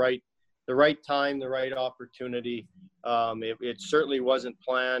like the right time, the right opportunity. It certainly wasn't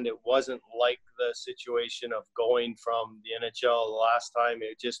planned. It wasn't like the situation of going from the NHL the last time.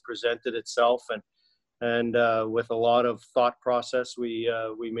 It just presented itself, and with a lot of thought process, we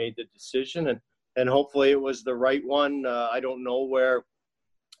made the decision, and hopefully it was the right one. I don't know where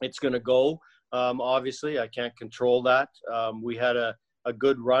it's going to go. Obviously, I can't control that. We had a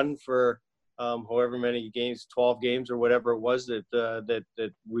good run for however many games, 12 games or whatever it was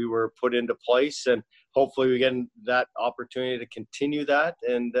that we were put into place. And hopefully we get that opportunity to continue that.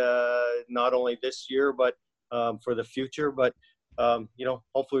 And not only this year, but for the future. But, you know,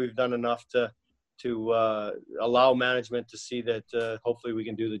 hopefully we've done enough to allow management to see that hopefully we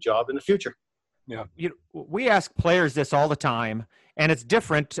can do the job in the future. Yeah. We ask players this all the time, and it's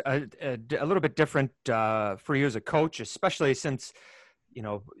different, a little bit different for you as a coach, especially since,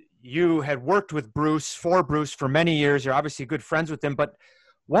 you had worked with Bruce for many years. You're obviously good friends with him, but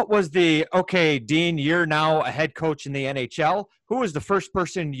what was okay, Dean, you're now a head coach in the NHL. Who was the first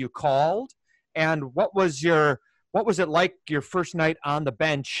person you called? And what was it like your first night on the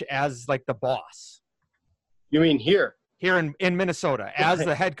bench as like the boss? You mean here? Here in Minnesota as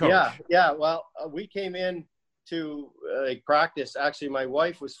the head coach? Yeah. Well, we came in to practice. Actually, my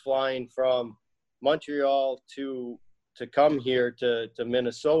wife was flying from Montreal to come here to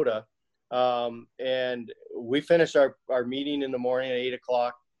Minnesota. And we finished our meeting in the morning at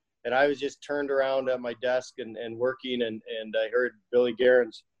 8:00. And I was just turned around at my desk and working. And I heard Billy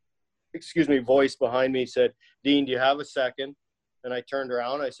Guerin's, voice behind me said, "Dean, do you have a second?" And I turned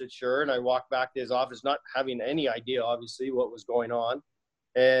around, I said, "Sure." And I walked back to his office, not having any idea, obviously, what was going on.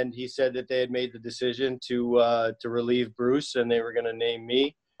 And he said that they had made the decision to relieve Bruce, and they were going to name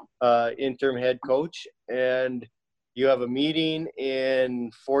me interim head coach. And you have a meeting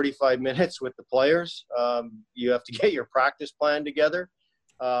in 45 minutes with the players. You have to get your practice plan together.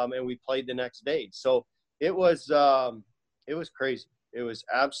 And we played the next day. So it was crazy. It was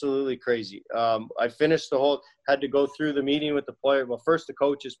absolutely crazy. I finished had to go through the meeting with the player. Well, first the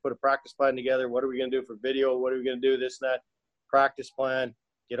coaches put a practice plan together. What are we going to do for video? What are we going to do? This and that. Practice plan,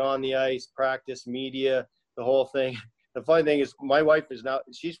 get on the ice, practice, media, the whole thing. The funny thing is my wife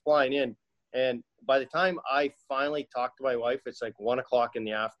she's flying in. And by the time I finally talked to my wife, it's like 1:00 in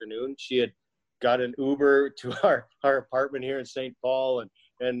the afternoon. She had got an Uber to our apartment here in St. Paul.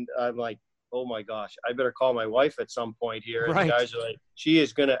 And I'm like, oh my gosh, I better call my wife at some point here. And right. The guys are like, she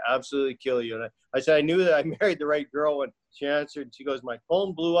is going to absolutely kill you. And I said, I knew that I married the right girl. When she answered, she goes, my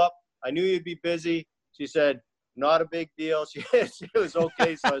phone blew up. I knew you'd be busy. She said, not a big deal. It was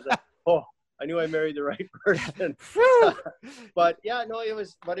okay. So I was like, oh, I knew I married the right person. But yeah, no, it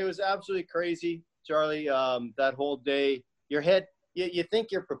was absolutely crazy, Charlie. That whole day, your head, you think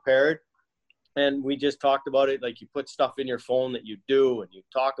you're prepared. And we just talked about it. Like you put stuff in your phone that you do and you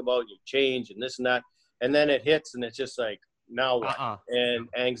talk about, you change and this and that. And then it hits and it's just like, now what? And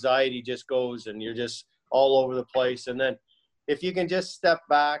anxiety just goes and you're just all over the place. And then if you can just step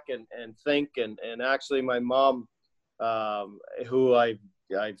back and think and actually my mom, who I've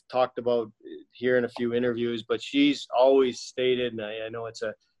talked about here in a few interviews, but she's always stated, and I know it's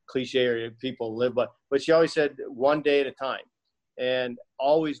a cliche or people live, but she always said one day at a time. And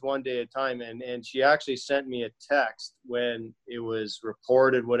always one day at a time. And she actually sent me a text when it was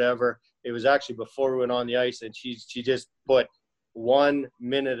reported, whatever. It was actually before we went on the ice. And she just put 1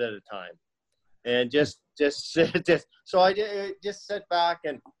 minute at a time. And so I just sat back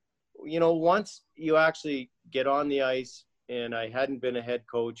and, once you actually get on the ice, and I hadn't been a head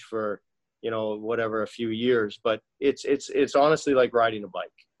coach for, a few years, but it's honestly like riding a bike.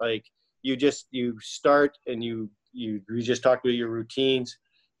 Like you start and you just talk about your routines,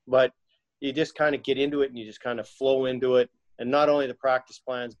 but you just kind of get into it and you just kind of flow into it. And not only the practice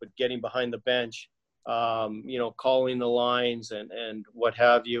plans, but getting behind the bench, calling the lines and what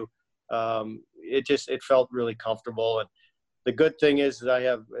have you. It felt really comfortable. And the good thing is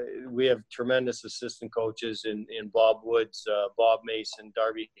that we have tremendous assistant coaches in Bob Woods, Bob Mason,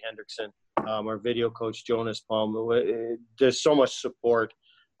 Darby Hendrickson, our video coach, Jonas Palm. There's so much support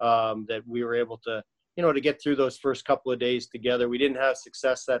that we were able to get through those first couple of days together. We didn't have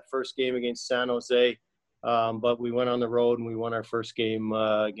success that first game against San Jose, but we went on the road and we won our first game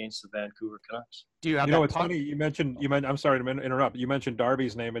against the Vancouver Canucks. Do you have it's funny you mentioned, I'm sorry to interrupt. You mentioned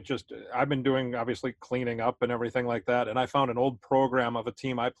Darby's name. I've been doing obviously cleaning up and everything like that. And I found an old program of a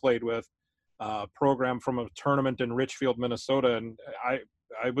team I played with, program from a tournament in Richfield, Minnesota. And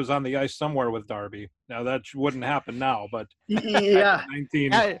I was on the ice somewhere with Darby. Now that wouldn't happen now, but yeah.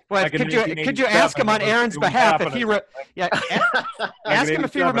 Could you ask him on Aaron's behalf if he ask him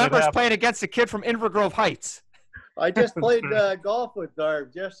if he remembers playing against a kid from Invergrove Heights? I just played golf with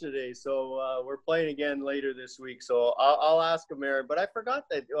Darb yesterday, so we're playing again later this week. So I'll ask him, Aaron. But I forgot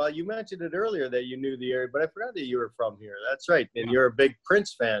that. Well, you mentioned it earlier that you knew the area, but I forgot that you were from here. That's right, and you're a big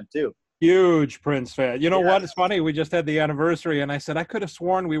Prince fan too. Huge Prince fan. You know what? It's funny. We just had the anniversary, and I said I could have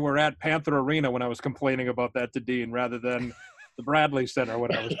sworn we were at Panther Arena when I was complaining about that to Dean, rather than the Bradley Center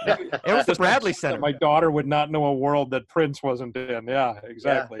when I was. It was the Bradley Center. My daughter would not know a world that Prince wasn't in. Yeah,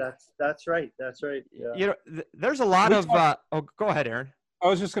 exactly. Yeah, that's right. That's right. Yeah. There's a lot of. Go ahead, Aaron. I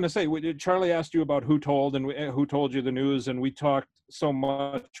was just going to say, Charlie asked you about who told you the news, and we talked so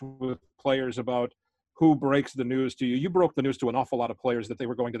much with players about who breaks the news to you. You broke the news to an awful lot of players that they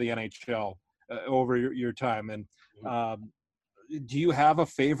were going to the NHL. over your time. And do you have a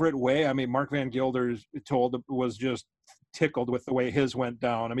favorite way? I mean, Mark Van Gilder was just tickled with the way his went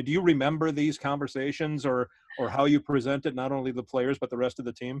down. I mean, do you remember these conversations or how you presented not only the players but the rest of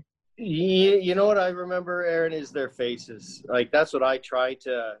the team? You know what I remember, Aaron, is their faces. Like, that's what I try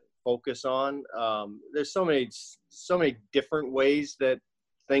to focus on. There's so many different ways that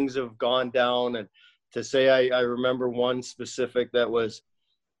things have gone down, and to say I remember one specific that was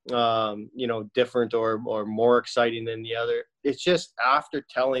different or more exciting than the other. It's just after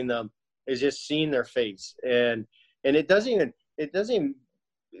telling them, is just seeing their face, and it doesn't even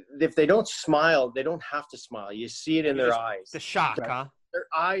if they don't smile, they don't have to smile. You see it in their eyes. The shock, huh? Their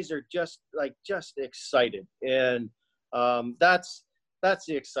eyes are just excited, and that's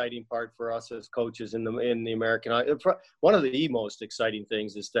the exciting part for us as coaches in the American. One of the most exciting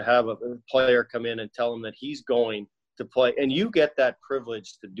things is to have a player come in and tell him that he's going to play, and you get that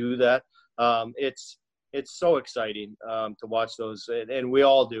privilege to do that. It's so exciting to watch those, and we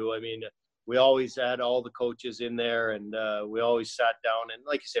all do. I mean, we always had all the coaches in there, and we always sat down, and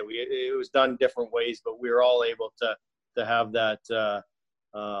like you said, it was done different ways, but we were all able to have that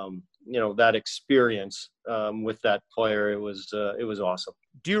that experience with that player. It was awesome.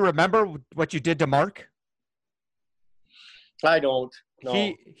 Do you remember what you did to Mark? I don't.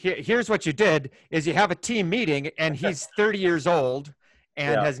 No. Here's what you did: is you have a team meeting, and he's 30 years old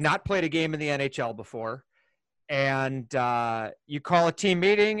and has not played a game in the NHL before, and you call a team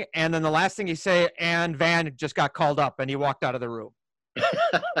meeting, and then the last thing you say, and Van just got called up, and he walked out of the room.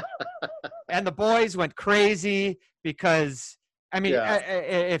 And the boys went crazy because, I mean,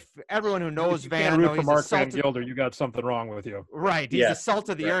 if everyone who knows Van, root for Mark Van Gilder, you got something wrong with you. Right. He's a salt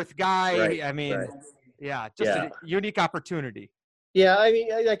of the earth guy. Right. I mean, a unique opportunity. Yeah, I mean,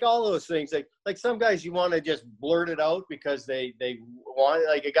 like all those things, like some guys you want to just blurt it out because they want,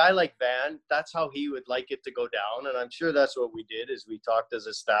 like a guy like Van, that's how he would like it to go down. And I'm sure that's what we did, is we talked as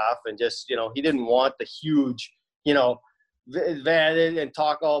a staff, and just, he didn't want the huge, Van and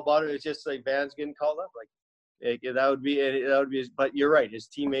talk all about it. It's just like Van's getting called up. Like, that would be, but you're right. His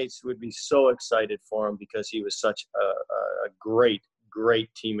teammates would be so excited for him because he was such a great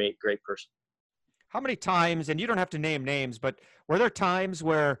teammate, great person. How many times, and you don't have to name names, but were there times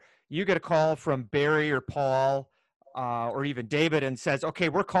where you get a call from Barry or Paul or even David and says, okay,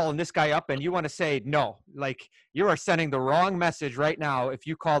 we're calling this guy up, and you want to say, no, like, you are sending the wrong message right now if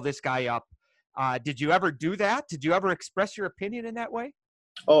you call this guy up? Did you ever do that? Did you ever express your opinion in that way?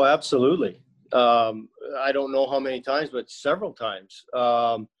 Oh, absolutely. I don't know how many times, but several times.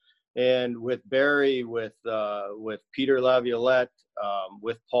 And with Barry, with Peter Laviolette,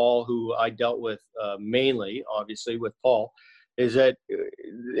 with Paul, who I dealt with mainly, obviously, with Paul, is that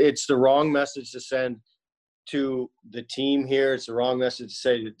it's the wrong message to send to the team here. It's the wrong message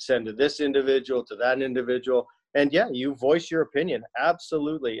to send to this individual, to that individual. And yeah, you voice your opinion.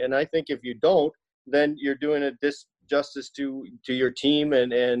 Absolutely. And I think if you don't, then you're doing a disjustice to your team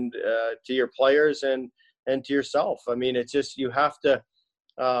and to your players and to yourself. I mean, it's just, you have to,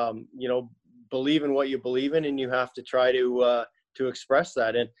 believe in what you believe in, and you have to try to express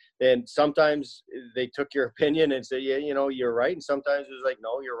that. And sometimes they took your opinion and say, yeah, you're right. And sometimes it's like,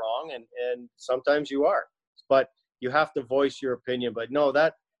 no, you're wrong. And sometimes you are, but you have to voice your opinion. But no,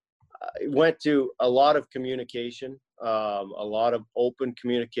 that went to a lot of communication, a lot of open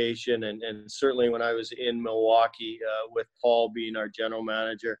communication. And certainly when I was in Milwaukee with Paul being our general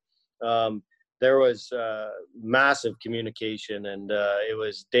manager, there was massive communication, and it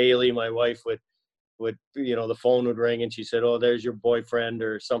was daily. My wife would, the phone would ring and she said, oh, there's your boyfriend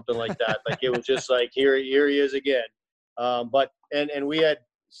or something like that. Like, it was just like, here he is again. But we had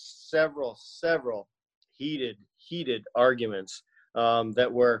several heated arguments that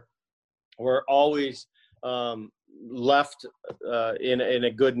were always left in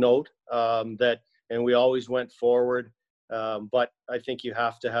a good note, and we always went forward. But I think you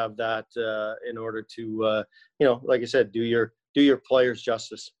have to have that in order to, like I said, do your players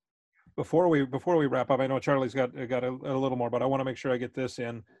justice. Before we wrap up, I know Charlie's got a little more, but I want to make sure I get this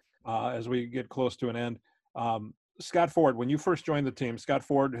in as we get close to an end. Scott Ford, when you first joined the team, Scott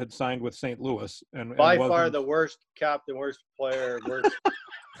Ford had signed with St. Louis, and by far the worst captain, worst player, worst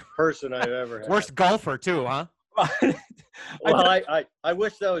person I've ever had. Worst golfer too, huh? Well, I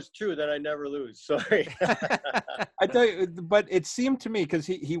wish that was true, that I never lose. Sorry. I tell you, but it seemed to me, because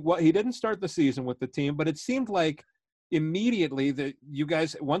he didn't start the season with the team, but it seemed like immediately that you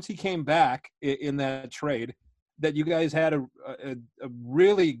guys, once he came back in that trade, that you guys had a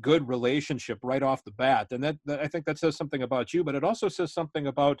really good relationship right off the bat. And that I think that says something about you, but it also says something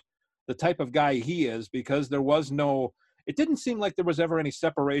about the type of guy he is, because it didn't seem like there was ever any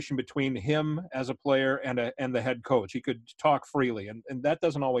separation between him as a player and the head coach. He could talk freely, and that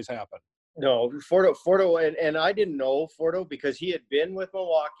doesn't always happen. No, Fordo, and I didn't know Fordo because he had been with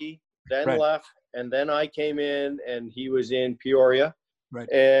Milwaukee, then Right. left, and then I came in, and he was in Peoria.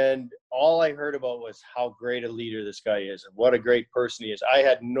 Right. And all I heard about was how great a leader this guy is and what a great person he is. I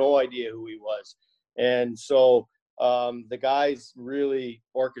had no idea who he was. And so the guys really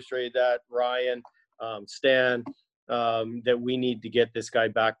orchestrated that, Ryan, Stan, that we need to get this guy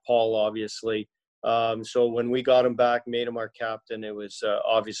back, Paul, obviously. So when we got him back, made him our captain, it was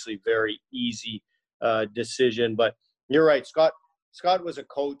obviously very easy decision. But you're right, Scott was a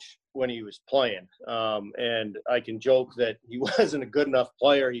coach when he was playing. And I can joke that he wasn't a good enough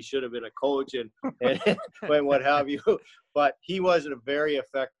player. He should have been a coach and what have you. But he was a very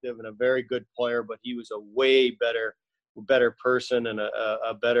effective and a very good player, but he was a way better person and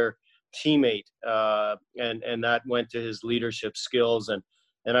a better teammate. And that went to his leadership skills.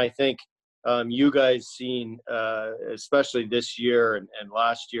 And I think you guys seen, especially this year and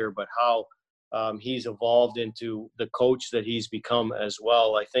last year, but how he's evolved into the coach that he's become as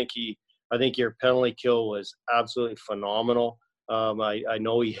well. I think your penalty kill was absolutely phenomenal. I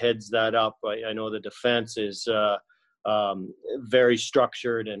know he heads that up. I know the defense is very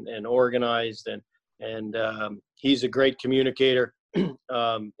structured and organized, and he's a great communicator,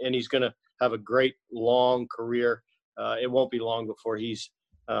 and he's going to have a great long career. It won't be long before he's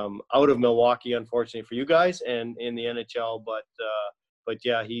out of Milwaukee, unfortunately for you guys, and in the NHL. But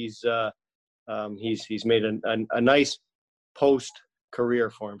yeah, he's made a nice post career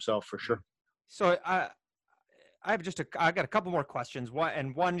for himself for sure. So I got a couple more questions.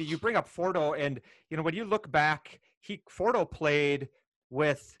 One, you bring up Fordo, and when you look back, Fordo played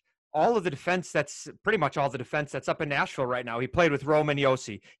with all of the defense. That's pretty much all the defense that's up in Nashville right now. He played with Roman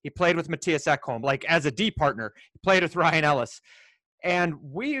Josi. He played with Matthias Ekholm, like as a D partner. He played with Ryan Ellis. And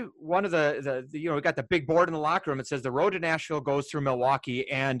we got the big board in the locker room. It says the road to Nashville goes through Milwaukee.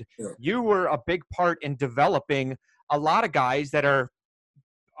 And you were a big part in developing a lot of guys that are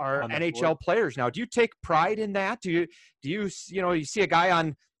NHL players now. Do you take pride in that? Do you see a guy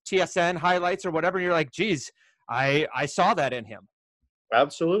on TSN highlights or whatever, and you're like, geez, I saw that in him.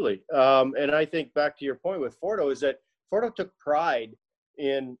 Absolutely. And I think back to your point with Fordo is that Fordo took pride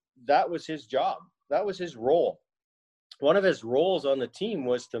in that was his job. That was his role. One of his roles on the team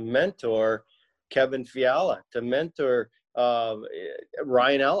was to mentor Kevin Fiala, to mentor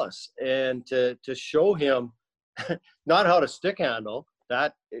Ryan Ellis, and to show him not how to stick handle.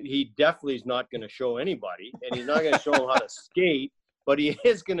 That he definitely is not going to show anybody, and he's not going to show them how to skate, but he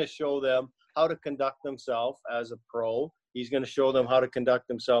is going to show them how to conduct themselves as a pro. He's going to show them how to conduct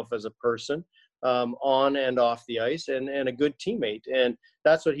themselves as a person on and off the ice, and a good teammate. And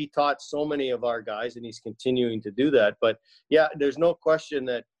that's what he taught so many of our guys, and he's continuing to do that. But yeah, there's no question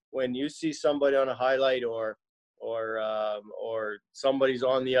that when you see somebody on a highlight or somebody's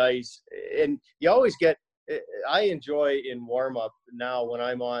on the ice, and you always get, I enjoy in warm up now when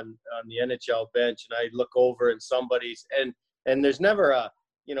I'm on the NHL bench and I look over and somebody's, and there's never a,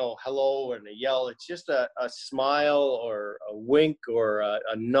 hello and a yell. It's just a smile or a wink or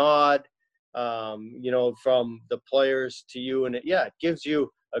a nod, from the players to you. And it gives you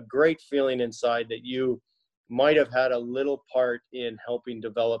a great feeling inside that you might have had a little part in helping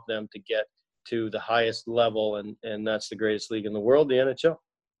develop them to get to the highest level. And that's the greatest league in the world, the NHL.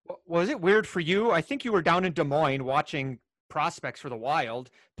 Was it weird for you? I think you were down in Des Moines watching prospects for the Wild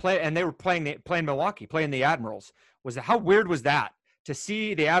play, and they were playing Milwaukee, playing the Admirals. How weird was that to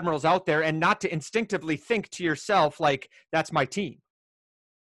see the Admirals out there and not to instinctively think to yourself, like, that's my team?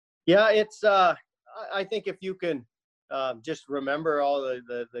 Yeah, it's I think if you can just remember all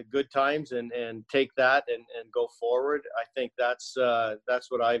the good times and take that and go forward, I think that's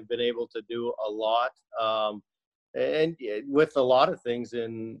what I've been able to do a lot. And with a lot of things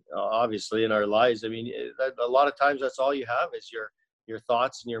obviously in our lives, I mean, a lot of times that's all you have is your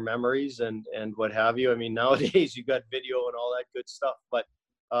thoughts and your memories and what have you. I mean, nowadays you got video and all that good stuff, but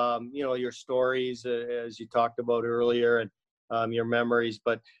your stories, as you talked about earlier, and your memories.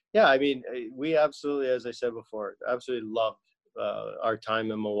 But yeah, I mean, we absolutely, as I said before, absolutely loved our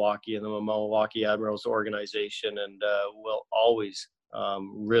time in Milwaukee and the Milwaukee Admirals organization, and we'll always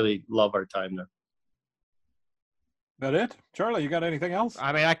really love our time there. That it? Charlie, you got anything else?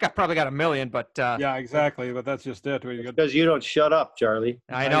 I mean, probably got a million, but yeah, exactly. But that's just it. Because you don't shut up, Charlie.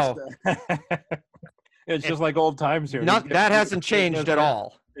 I know. It's just like old times here. That hasn't changed at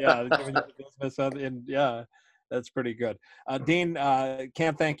all. Yeah, and yeah, that's pretty good. Dean,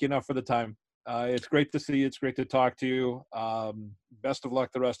 can't thank you enough for the time. It's great to see you. It's great to talk to you. Best of luck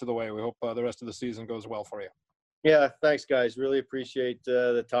the rest of the way. We hope the rest of the season goes well for you. Yeah, thanks, guys. Really appreciate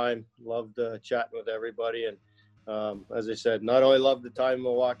the time. Loved chatting with everybody, and as I said, not only loved the time in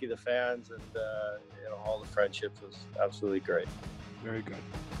Milwaukee, the fans, and all the friendships was absolutely great. Very good.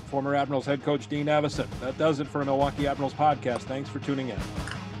 Former Admirals head coach Dean Evason. That does it for a Milwaukee Admirals podcast. Thanks for tuning in.